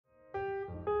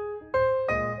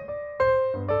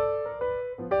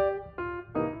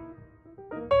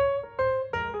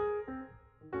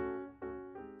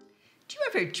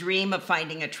ever dream of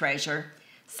finding a treasure?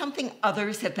 Something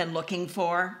others have been looking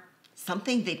for?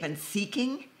 Something they've been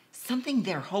seeking? Something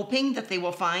they're hoping that they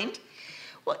will find?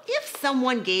 Well, if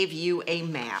someone gave you a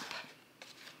map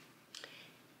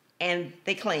and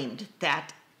they claimed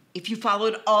that if you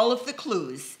followed all of the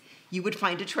clues, you would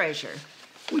find a treasure,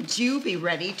 would you be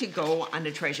ready to go on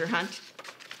a treasure hunt?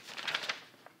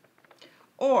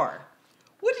 Or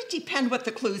would it depend what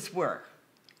the clues were?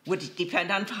 Would it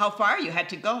depend on how far you had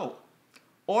to go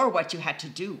or what you had to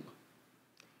do?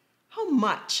 How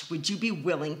much would you be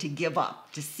willing to give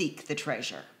up to seek the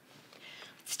treasure?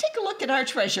 Let's take a look at our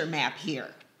treasure map here.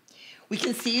 We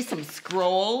can see some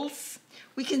scrolls.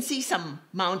 We can see some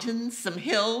mountains, some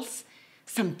hills,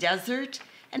 some desert.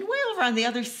 And way over on the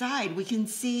other side, we can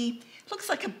see, looks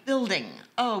like a building.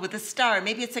 Oh, with a star.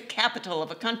 Maybe it's a capital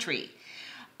of a country.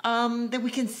 Then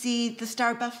we can see the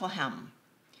Star of Bethlehem.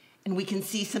 And we can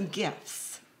see some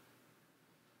gifts.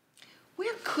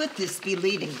 Where could this be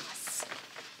leading us?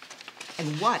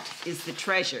 And what is the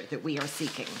treasure that we are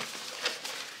seeking?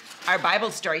 Our Bible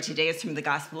story today is from the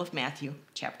Gospel of Matthew,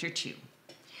 chapter 2.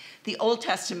 The Old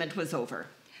Testament was over.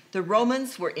 The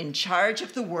Romans were in charge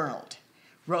of the world.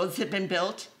 Roads had been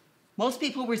built. Most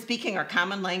people were speaking our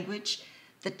common language.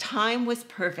 The time was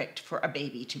perfect for a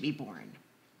baby to be born.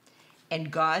 And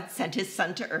God sent his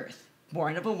son to earth,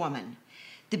 born of a woman,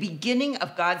 the beginning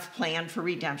of God's plan for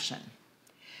redemption.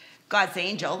 God's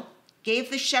angel gave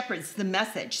the shepherds the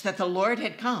message that the Lord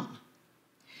had come.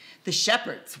 The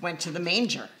shepherds went to the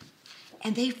manger,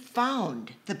 and they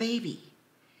found the baby.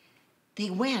 They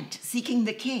went seeking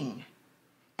the king,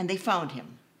 and they found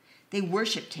him. They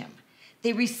worshiped him.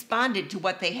 They responded to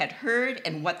what they had heard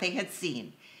and what they had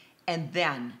seen, and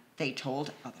then they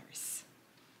told others.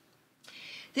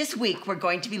 This week, we're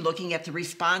going to be looking at the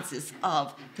responses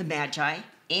of the Magi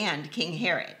and King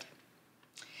Herod.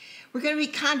 We're going to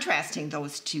be contrasting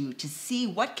those two to see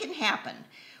what can happen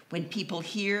when people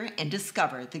hear and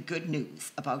discover the good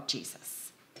news about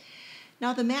Jesus.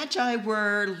 Now, the Magi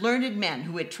were learned men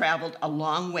who had traveled a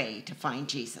long way to find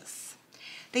Jesus.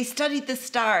 They studied the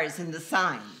stars and the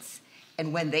signs,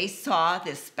 and when they saw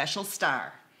this special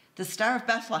star, the Star of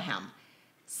Bethlehem,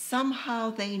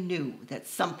 somehow they knew that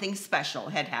something special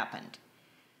had happened.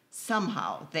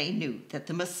 Somehow they knew that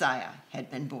the Messiah had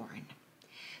been born.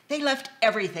 They left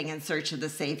everything in search of the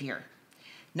Savior.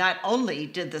 Not only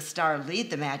did the star lead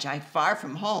the Magi far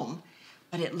from home,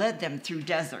 but it led them through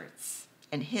deserts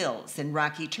and hills and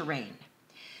rocky terrain.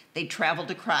 They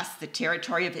traveled across the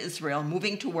territory of Israel,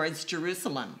 moving towards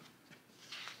Jerusalem.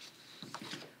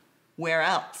 Where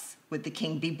else would the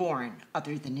king be born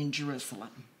other than in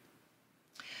Jerusalem?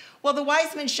 Well, the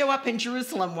wise men show up in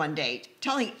Jerusalem one day,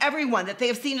 telling everyone that they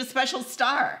have seen a special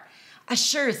star, a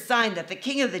sure sign that the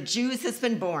King of the Jews has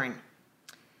been born.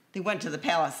 They went to the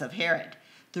palace of Herod,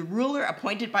 the ruler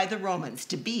appointed by the Romans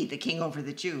to be the king over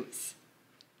the Jews.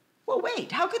 Well,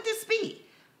 wait, how could this be?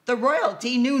 The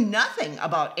royalty knew nothing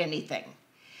about anything.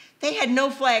 They had no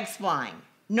flags flying,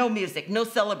 no music, no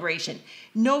celebration,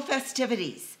 no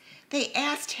festivities. They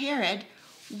asked Herod,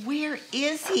 where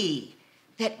is he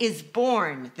that is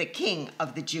born the King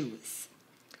of the Jews?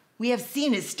 We have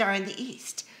seen his star in the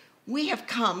east. We have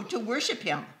come to worship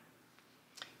him.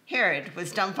 Herod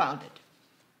was dumbfounded.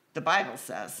 The Bible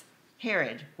says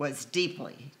Herod was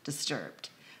deeply disturbed.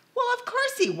 Well, of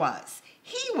course he was.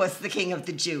 He was the king of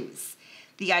the Jews.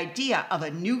 The idea of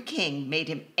a new king made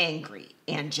him angry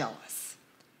and jealous.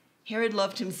 Herod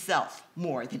loved himself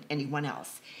more than anyone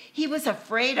else. He was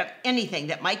afraid of anything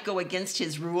that might go against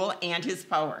his rule and his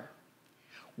power.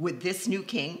 Would this new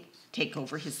king take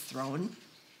over his throne?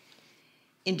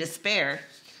 In despair,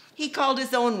 he called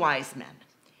his own wise men,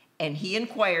 and he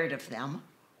inquired of them,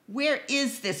 where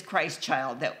is this Christ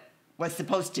child that was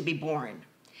supposed to be born?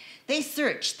 They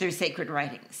searched their sacred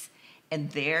writings, and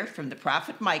there from the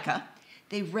prophet Micah,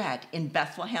 they read in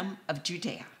Bethlehem of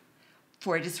Judea.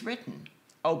 For it is written,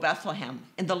 O Bethlehem,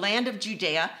 in the land of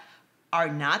Judea, are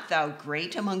not thou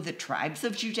great among the tribes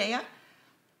of Judea?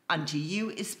 Unto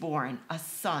you is born a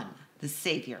son, the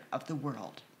Savior of the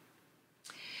world.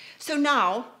 So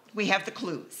now we have the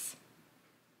clues.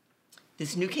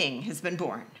 This new king has been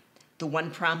born, the one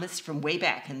promised from way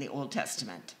back in the Old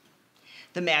Testament.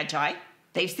 The Magi,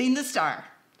 they've seen the star,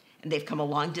 and they've come a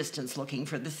long distance looking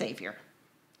for the Savior.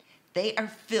 They are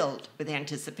filled with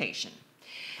anticipation.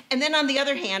 And then on the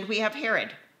other hand, we have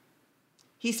Herod.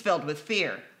 He's filled with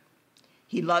fear.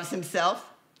 He loves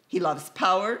himself. He loves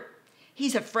power.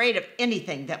 He's afraid of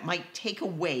anything that might take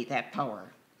away that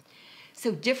power.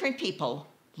 So different people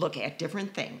look at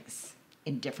different things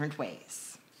in different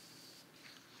ways.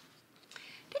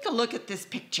 Take a look at this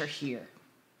picture here.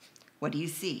 What do you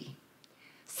see?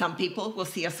 Some people will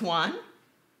see a swan,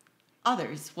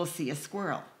 others will see a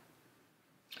squirrel.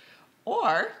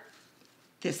 Or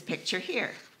this picture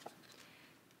here.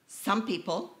 Some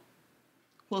people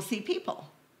will see people.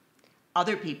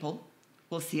 Other people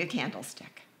will see a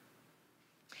candlestick.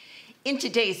 In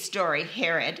today's story,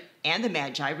 Herod and the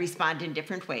Magi respond in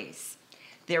different ways.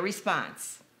 Their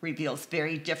response reveals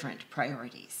very different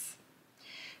priorities.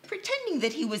 Pretending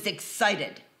that he was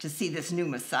excited to see this new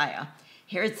Messiah,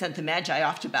 Herod sent the Magi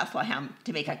off to Bethlehem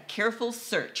to make a careful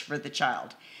search for the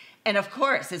child. And of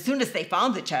course, as soon as they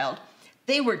found the child,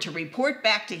 they were to report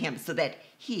back to him so that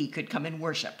he could come and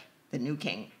worship the new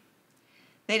king.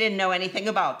 They didn't know anything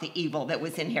about the evil that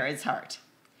was in Herod's heart.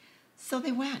 So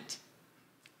they went.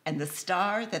 And the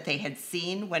star that they had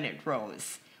seen when it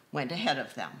rose went ahead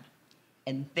of them,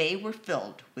 and they were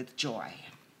filled with joy.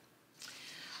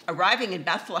 Arriving in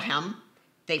Bethlehem,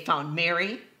 they found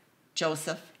Mary,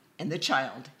 Joseph, and the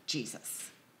child,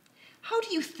 Jesus. How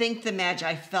do you think the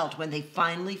Magi felt when they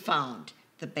finally found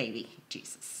the baby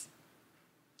Jesus?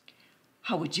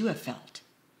 How would you have felt?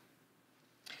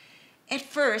 At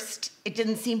first, it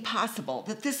didn't seem possible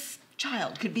that this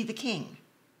child could be the king.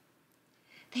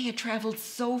 They had traveled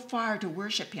so far to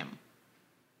worship him.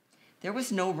 There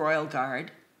was no royal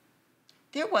guard.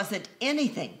 There wasn't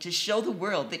anything to show the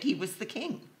world that he was the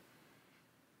king.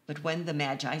 But when the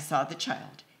Magi saw the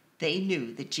child, they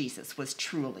knew that Jesus was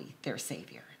truly their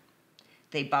Savior.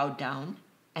 They bowed down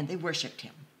and they worshiped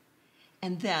him.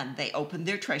 And then they opened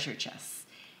their treasure chests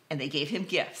and they gave him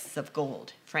gifts of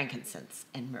gold, frankincense,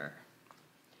 and myrrh.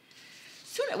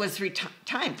 Soon it was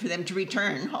time for them to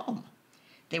return home.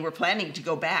 They were planning to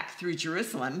go back through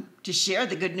Jerusalem to share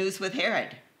the good news with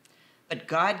Herod. But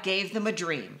God gave them a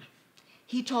dream.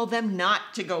 He told them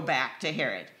not to go back to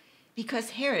Herod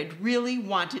because Herod really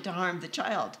wanted to harm the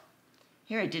child.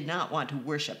 Herod did not want to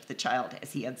worship the child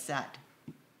as he had said.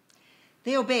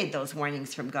 They obeyed those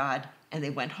warnings from God and they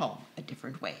went home a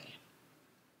different way.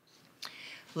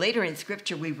 Later in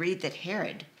Scripture, we read that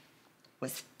Herod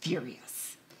was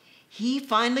furious. He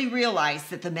finally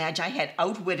realized that the Magi had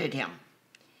outwitted him.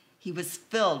 He was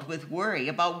filled with worry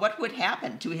about what would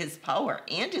happen to his power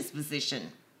and his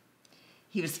position.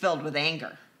 He was filled with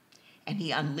anger, and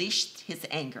he unleashed his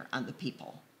anger on the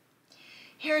people.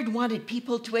 Herod wanted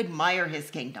people to admire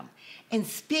his kingdom and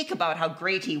speak about how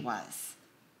great he was.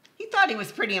 He thought he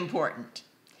was pretty important.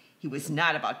 He was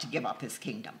not about to give up his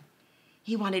kingdom.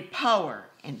 He wanted power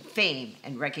and fame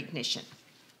and recognition.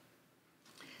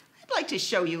 I'd like to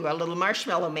show you a little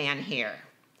marshmallow man here.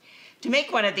 To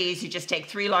make one of these, you just take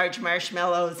 3 large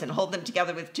marshmallows and hold them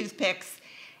together with toothpicks,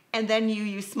 and then you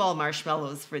use small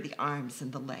marshmallows for the arms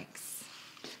and the legs.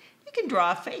 You can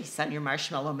draw a face on your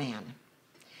marshmallow man.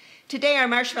 Today, our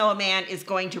marshmallow man is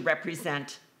going to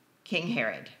represent King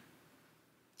Herod.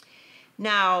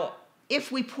 Now,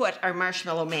 if we put our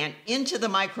marshmallow man into the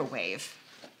microwave,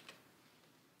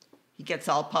 he gets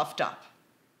all puffed up.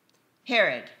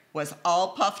 Herod was all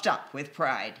puffed up with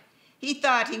pride. He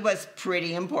thought he was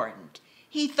pretty important.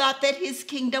 He thought that his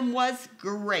kingdom was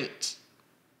great.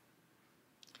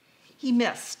 He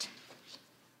missed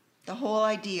the whole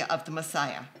idea of the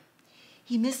Messiah.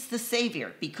 He missed the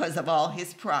Savior because of all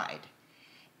his pride,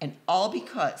 and all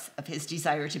because of his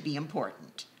desire to be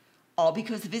important, all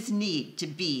because of his need to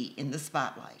be in the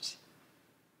spotlight.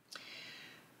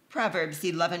 Proverbs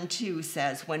 11:2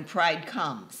 says, "When pride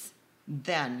comes,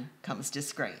 then comes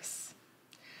disgrace."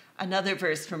 Another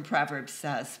verse from Proverbs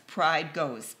says, "Pride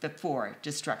goes before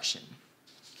destruction."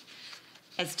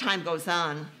 As time goes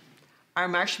on, our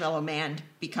marshmallow man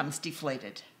becomes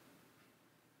deflated.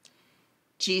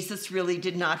 Jesus really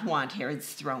did not want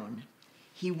Herod's throne.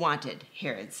 He wanted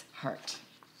Herod's heart.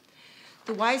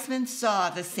 The wise men saw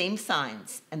the same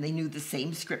signs and they knew the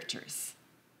same scriptures,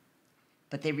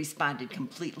 but they responded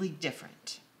completely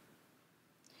different.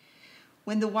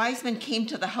 When the wise men came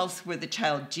to the house where the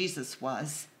child Jesus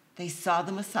was, they saw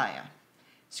the Messiah.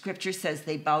 Scripture says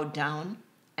they bowed down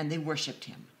and they worshiped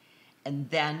him.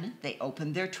 And then they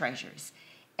opened their treasures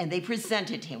and they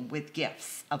presented him with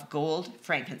gifts of gold,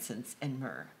 frankincense, and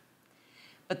myrrh.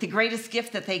 But the greatest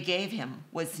gift that they gave him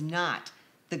was not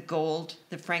the gold,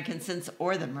 the frankincense,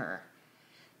 or the myrrh.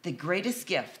 The greatest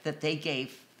gift that they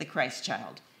gave the Christ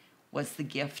child was the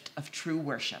gift of true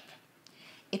worship.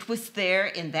 It was there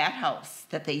in that house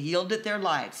that they yielded their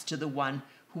lives to the one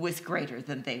who was greater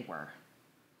than they were.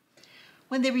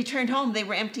 When they returned home, they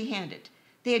were empty-handed.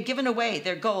 They had given away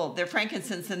their gold, their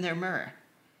frankincense, and their myrrh.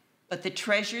 But the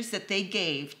treasures that they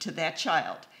gave to that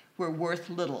child were worth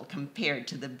little compared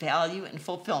to the value and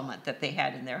fulfillment that they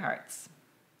had in their hearts.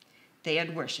 They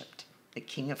had worshiped the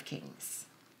King of Kings.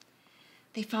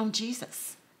 They found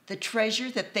Jesus, the treasure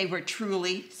that they were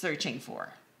truly searching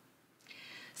for.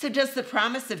 So does the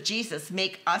promise of Jesus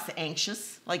make us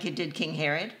anxious like it did King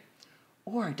Herod?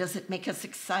 Or does it make us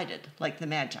excited like the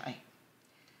Magi?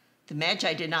 The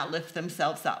Magi did not lift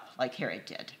themselves up like Herod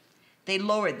did. They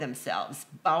lowered themselves,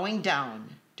 bowing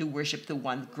down to worship the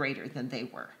one greater than they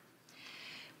were.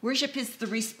 Worship is the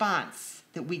response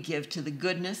that we give to the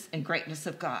goodness and greatness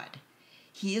of God.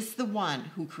 He is the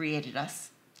one who created us.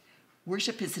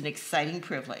 Worship is an exciting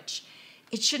privilege.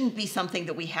 It shouldn't be something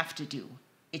that we have to do.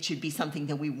 It should be something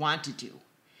that we want to do.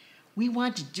 We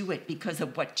want to do it because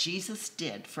of what Jesus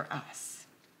did for us.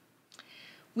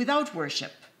 Without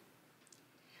worship,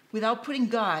 without putting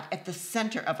God at the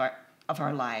center of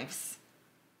our lives,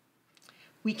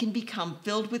 we can become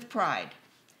filled with pride,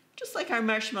 just like our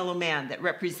marshmallow man that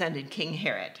represented King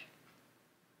Herod.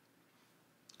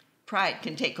 Pride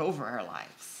can take over our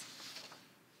lives.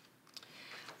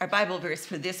 Our Bible verse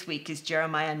for this week is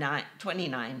Jeremiah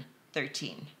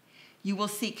 29:13. You will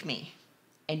seek me,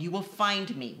 and you will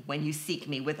find me when you seek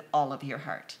me with all of your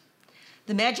heart.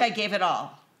 The Magi gave it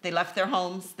all. They left their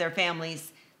homes, their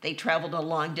families. They traveled a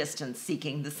long distance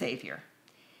seeking the Savior.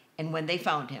 And when they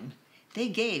found him, they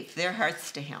gave their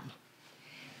hearts to him.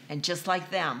 And just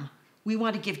like them, we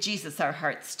want to give Jesus our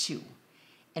hearts too.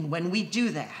 And when we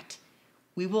do that,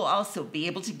 we will also be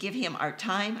able to give him our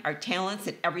time, our talents,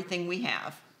 and everything we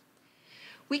have.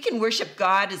 We can worship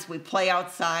God as we play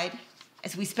outside,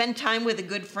 as we spend time with a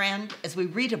good friend, as we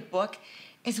read a book,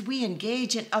 as we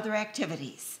engage in other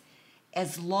activities,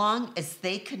 as long as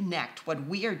they connect what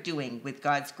we are doing with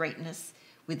God's greatness,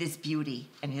 with his beauty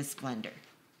and his splendor.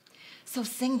 So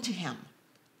sing to him,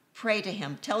 pray to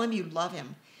him, tell him you love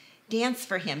him, dance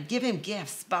for him, give him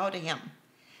gifts, bow to him.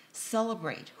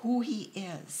 Celebrate who he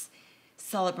is.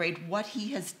 Celebrate what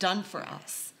he has done for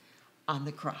us on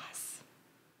the cross.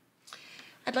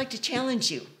 I'd like to challenge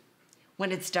you.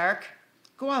 When it's dark,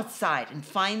 go outside and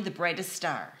find the brightest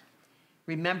star.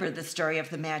 Remember the story of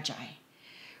the Magi.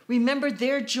 Remember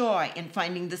their joy in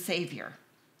finding the Savior.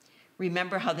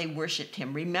 Remember how they worshiped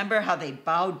him. Remember how they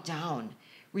bowed down.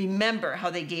 Remember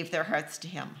how they gave their hearts to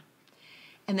him.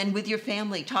 And then with your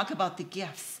family, talk about the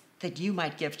gifts that you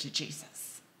might give to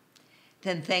Jesus.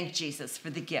 Then thank Jesus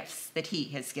for the gifts that he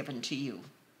has given to you.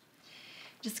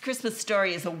 This Christmas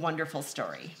story is a wonderful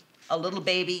story. A little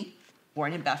baby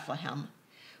born in Bethlehem,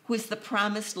 who is the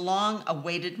promised,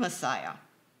 long-awaited Messiah.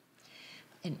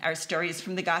 And our story is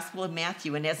from the Gospel of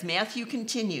Matthew. And as Matthew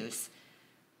continues,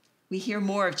 we hear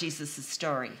more of Jesus'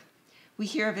 story. We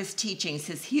hear of his teachings,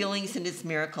 his healings, and his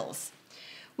miracles.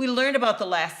 We learn about the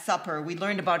Last Supper. We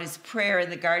learn about his prayer in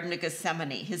the Garden of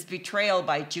Gethsemane, his betrayal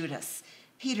by Judas,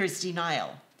 Peter's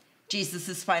denial,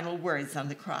 Jesus' final words on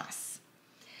the cross.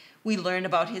 We learn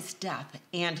about his death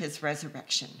and his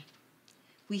resurrection.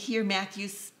 We hear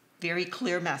Matthew's very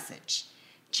clear message.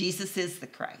 Jesus is the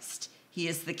Christ. He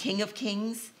is the King of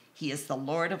Kings. He is the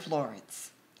Lord of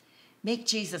Lords. Make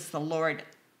Jesus the Lord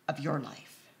of your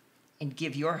life and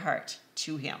give your heart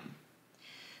to him.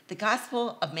 The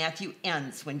Gospel of Matthew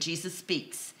ends when Jesus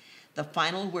speaks the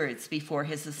final words before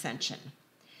his ascension.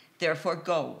 Therefore,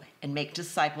 go and make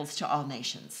disciples to all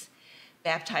nations,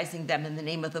 baptizing them in the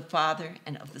name of the Father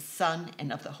and of the Son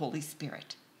and of the Holy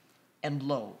Spirit. And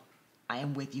lo, I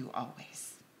am with you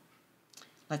always.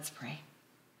 Let's pray.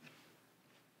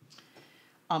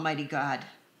 Almighty God,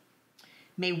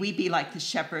 may we be like the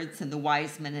shepherds and the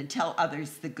wise men and tell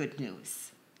others the good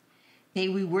news. May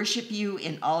we worship you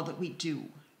in all that we do.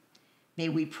 May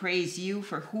we praise you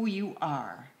for who you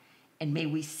are, and may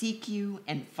we seek you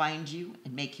and find you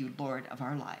and make you Lord of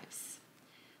our lives.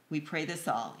 We pray this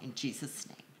all in Jesus'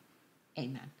 name.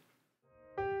 Amen.